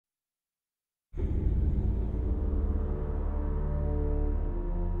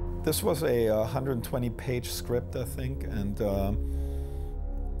This was a 120-page script, I think, and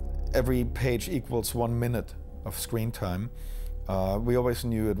every page equals 1 minute of screen time. We always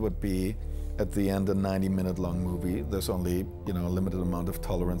knew it would be, at the end, a 90-minute long movie. There's only, a limited amount of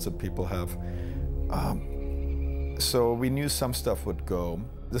tolerance that people have. So we knew some stuff would go.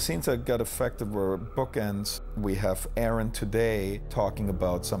 The scenes that got affected were bookends. We have Aaron today talking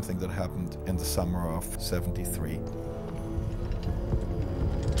about something that happened in the summer of '73.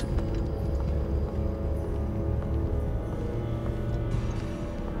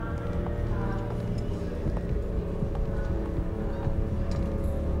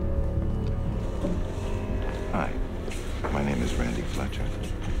 Hi, my name is Randy Fletcher.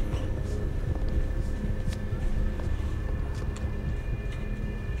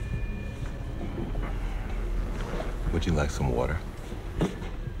 Would you like some water?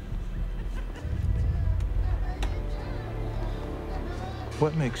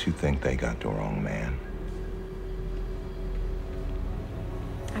 What makes you think they got the wrong man?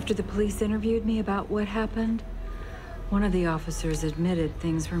 After the police interviewed me about what happened, one of the officers admitted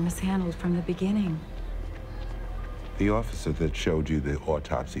things were mishandled from the beginning. The officer that showed you the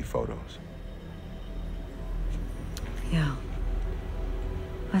autopsy photos. Yeah.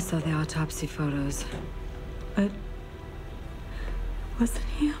 I saw the autopsy photos, but it wasn't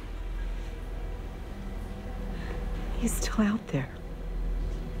him. He's still out there.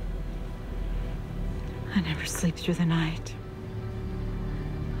 I never sleep through the night.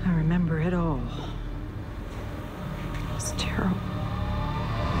 I remember it all. It was terrible.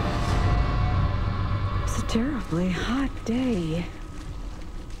 It was a terribly hot day.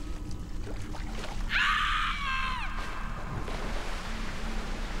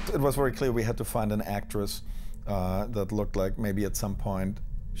 It was very clear we had to find an actress that looked like maybe at some point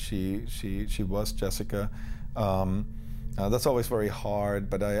she was Jessica. That's always very hard,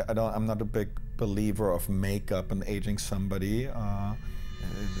 but I'm not a big believer of makeup and aging somebody.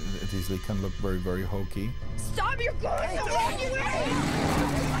 It easily can look very, very hokey. Stop your gun!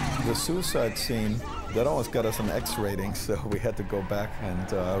 The suicide scene, that almost got us an X rating, so we had to go back and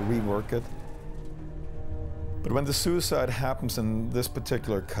rework it. But when the suicide happens in this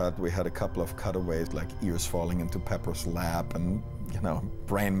particular cut, we had a couple of cutaways, like ears falling into Pepper's lap and,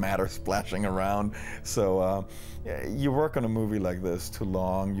 brain matter splashing around. So you work on a movie like this too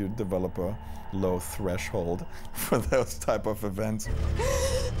long, you develop a low threshold for those type of events.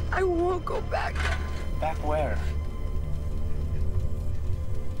 I won't go back. Back where?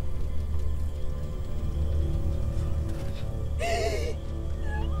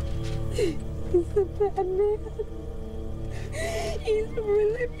 He's a bad man. He's a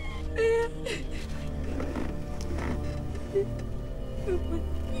really bad man.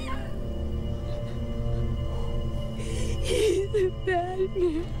 He's a bad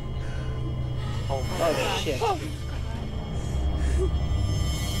man. Oh, shit. Oh.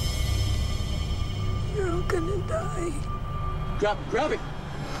 You're all gonna die. Grab it.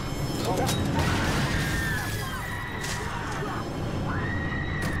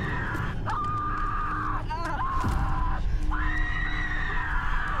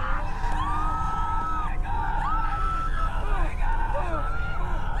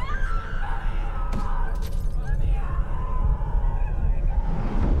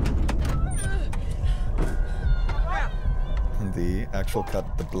 The actual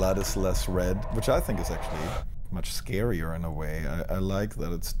cut, the blood is less red, which I think is actually much scarier in a way. I like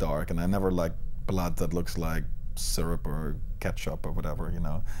that it's dark, and I never like blood that looks like syrup or ketchup or whatever,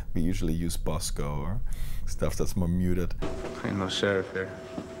 We usually use Bosco or stuff that's more muted. Ain't no sheriff here.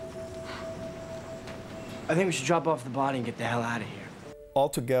 I think we should drop off the body and get the hell out of here.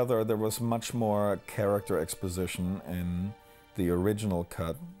 Altogether, there was much more character exposition in the original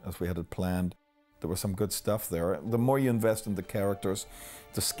cut as we had it planned. There was some good stuff there. The more you invest in the characters,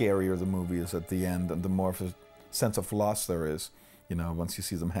 the scarier the movie is at the end, and the more of a sense of loss there is, once you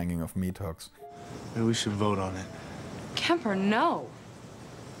see them hanging off meat hooks. Maybe we should vote on it. Kemper, no.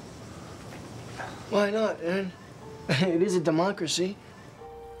 Why not, Aaron? It is a democracy.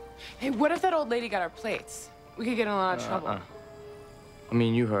 Hey, what if that old lady got our plates? We could get in a lot of trouble. I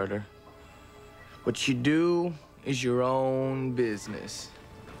mean, you heard her. What you do is your own business.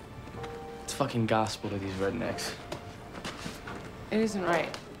 It's fucking gospel to these rednecks. It isn't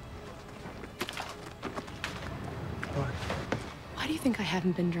right. What? Why do you think I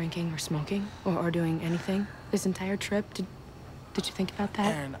haven't been drinking or smoking or doing anything this entire trip? Did you think about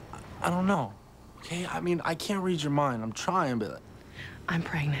that? Aaron, I don't know, okay? I mean, I can't read your mind. I'm trying, but... I'm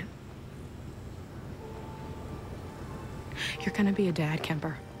pregnant. You're gonna be a dad,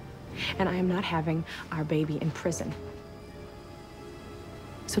 Kemper. And I am not having our baby in prison.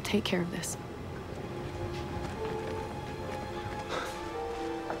 So take care of this.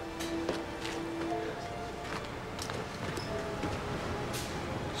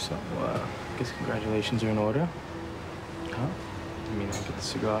 So, I guess congratulations are in order. Huh? I mean, I'll get the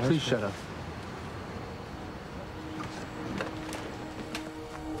cigars. Please shut up.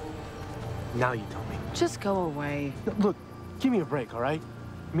 Now you tell me. Just go away. Look, give me a break, all right?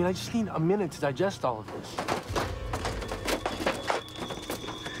 I mean, I just need a minute to digest all of this.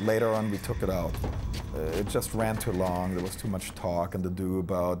 Later on, we took it out. It just ran too long. There was too much talk and to do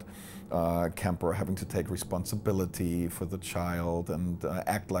about Kemper having to take responsibility for the child and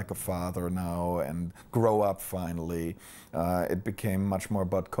act like a father now and grow up finally. It became much more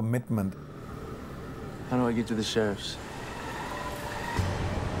about commitment. How do I get to the sheriff's?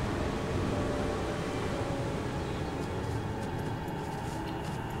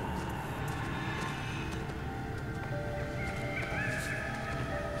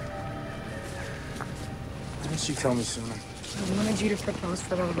 Why didn't you tell me sooner? I wanted you to propose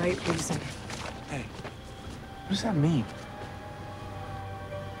for the right reason. Hey, what does that mean?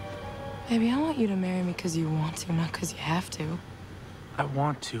 Baby, I want you to marry me because you want to, not because you have to. I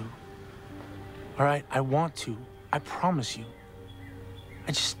want to. All right, I want to. I promise you.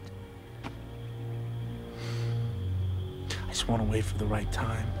 I just want to wait for the right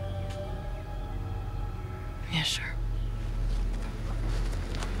time. Yeah, sure.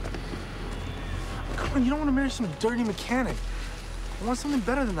 Come on, you don't want to marry some dirty mechanic. I want something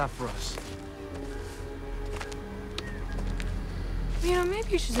better than that for us. You know,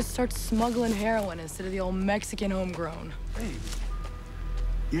 maybe you should just start smuggling heroin instead of the old Mexican homegrown. Hey,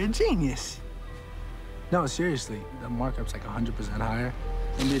 you're a genius. No, seriously, the markup's like 100% higher.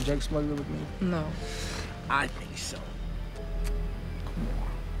 Wanna be a drug smuggler with me? No. I think so. Come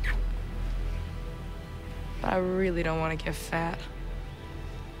on. I really don't want to get fat.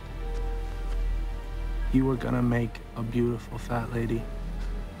 You were gonna make a beautiful fat lady.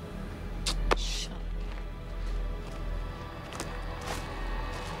 Shut up.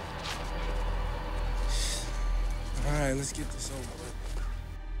 All right, let's get this over with.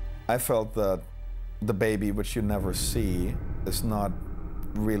 I felt that the baby, which you never see, is not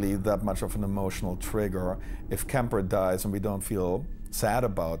really that much of an emotional trigger. If Kemper dies and we don't feel sad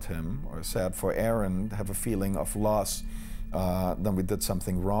about him or sad for Aaron, have a feeling of loss, then we did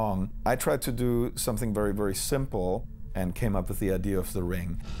something wrong. I tried to do something very, very simple and came up with the idea of the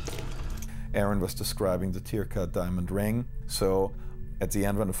ring. Aaron was describing the tear-cut diamond ring, so at the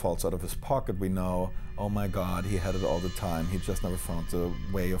end when it falls out of his pocket, we know, oh my God, he had it all the time. He just never found a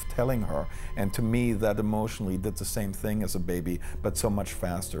way of telling her. And to me, that emotionally did the same thing as a baby, but so much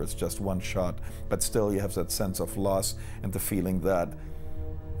faster. It's just one shot, but still you have that sense of loss and the feeling that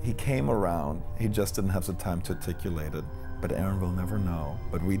he came around, he just didn't have the time to articulate it. But Aaron will never know,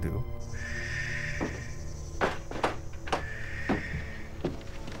 but we do.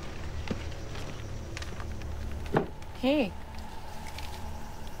 Hey.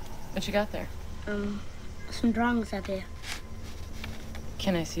 What you got there? Some drawings out there.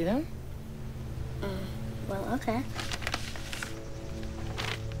 Can I see them? Well, okay.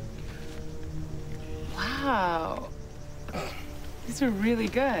 Wow. These are really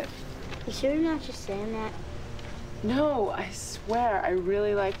good. You sure you're not just saying that? No, I swear, I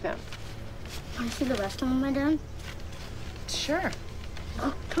really like them. Want to see the rest of them, my dad? Sure.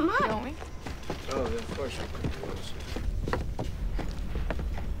 Oh, come on. Don't we? Oh, yeah, of course.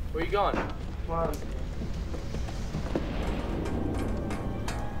 Where you going? Come on.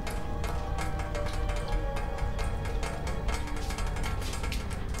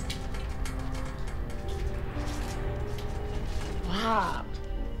 Wow.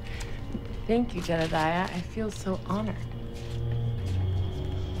 Thank you, Jedediah. I feel so honored.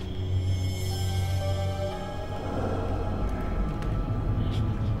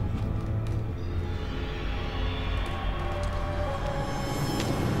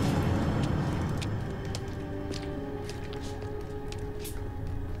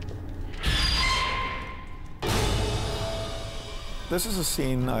 This is a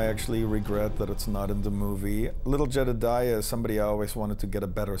scene I actually regret that it's not in the movie. Little Jedediah is somebody I always wanted to get a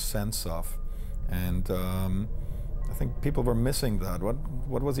better sense of. And I think people were missing that.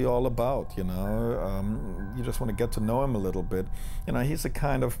 What was he all about, you know? You just want to get to know him a little bit. You know, he's a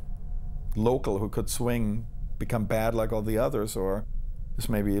kind of local who could swing, become bad like all the others, or there's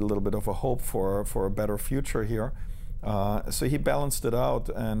maybe a little bit of a hope for a better future here. So he balanced it out,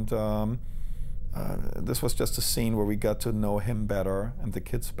 and this was just a scene where we got to know him better and the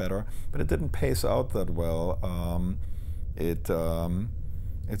kids better, but it didn't pace out that well. It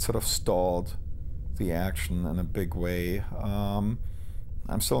sort of stalled the action in a big way.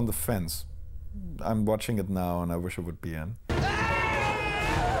 I'm still on the fence. I'm watching it now and I wish it would be in.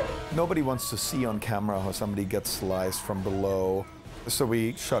 Nobody wants to see on camera how somebody gets sliced from below. So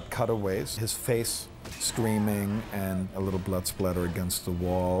we shot cutaways, his face screaming and a little blood splatter against the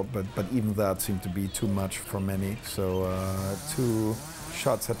wall, but even that seemed to be too much for many. So 2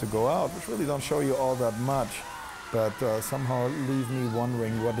 shots had to go out, which really don't show you all that much, but somehow leave me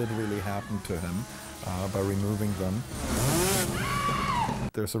wondering what did really happen to him by removing them.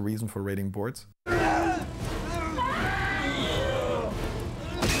 There's a reason for rating boards.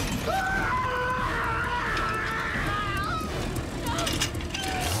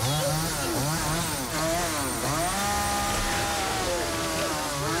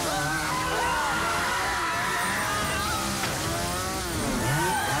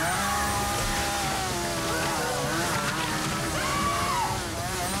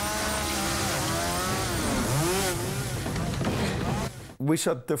 We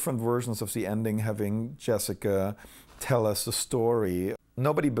shot different versions of the ending, having Jessica tell us the story.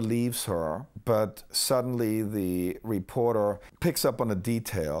 Nobody believes her, but suddenly the reporter picks up on a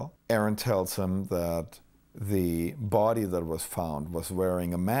detail. Aaron tells him that the body that was found was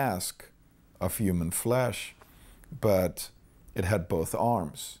wearing a mask of human flesh, but it had both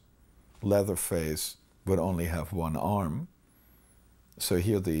arms. Leatherface would only have one arm. So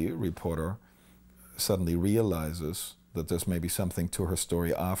here the reporter suddenly realizes that there's maybe something to her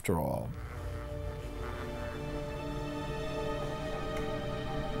story after all.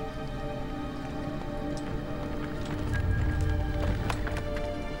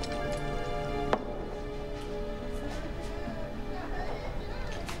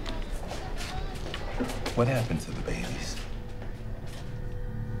 What happened to the babies?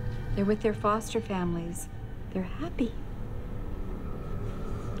 They're with their foster families. They're happy.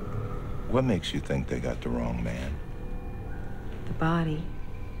 What makes you think they got the wrong man? The body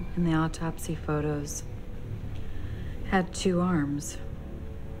in the autopsy photos had 2 arms.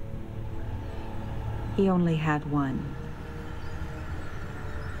 He only had 1.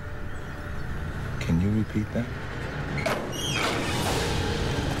 Can you repeat that?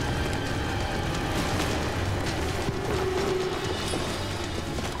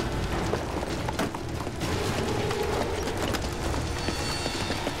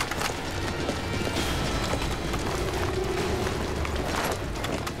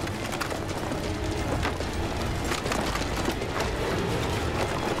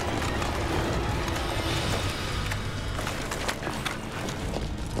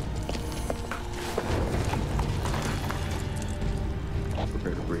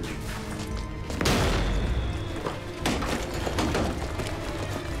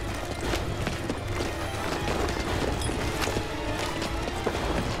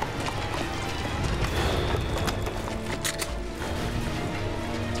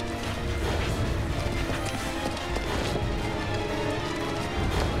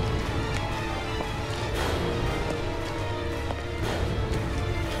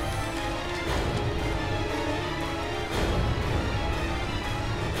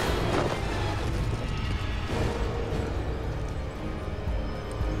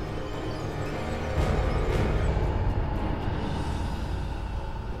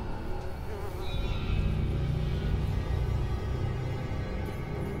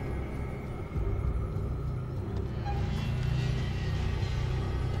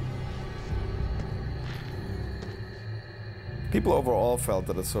 People overall felt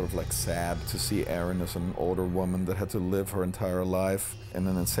that it's sort of like sad to see Erin as an older woman that had to live her entire life in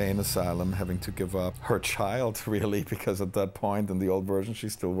an insane asylum, having to give up her child, really, because at that point in the old version she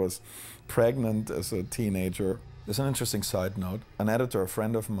still was pregnant as a teenager. There's an interesting side note. An editor, a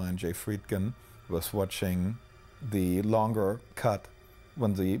friend of mine, Jay Friedkin, was watching the longer cut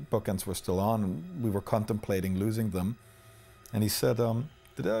when the bookends were still on, and we were contemplating losing them. And he said,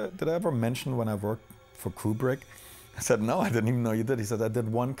 did I ever mention when I worked for Kubrick? I said, no, I didn't even know you did. He said, I did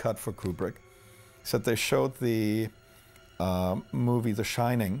 1 cut for Kubrick. He said they showed the movie The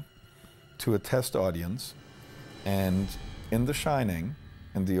Shining to a test audience, and in The Shining,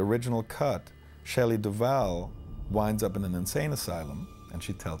 in the original cut, Shelley Duvall winds up in an insane asylum, and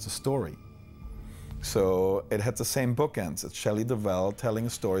she tells a story. So it had the same bookends. It's Shelley Duvall telling a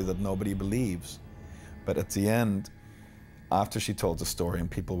story that nobody believes, but at the end, after she told the story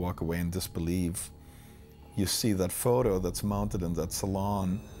and people walk away in disbelief, you see that photo that's mounted in that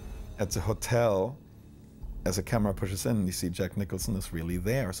salon at the hotel. As the camera pushes in, you see Jack Nicholson is really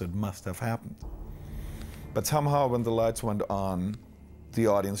there, so it must have happened. But somehow when the lights went on, the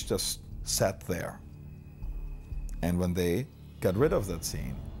audience just sat there. And when they got rid of that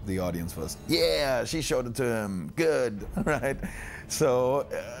scene, the audience was, yeah, she showed it to him, good, right? So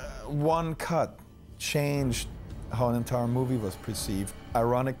one cut changed how an entire movie was perceived.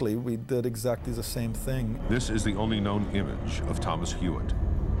 Ironically, we did exactly the same thing. This is the only known image of Thomas Hewitt,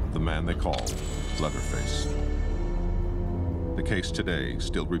 the man they call Leatherface. The case today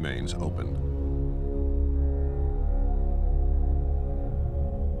still remains open.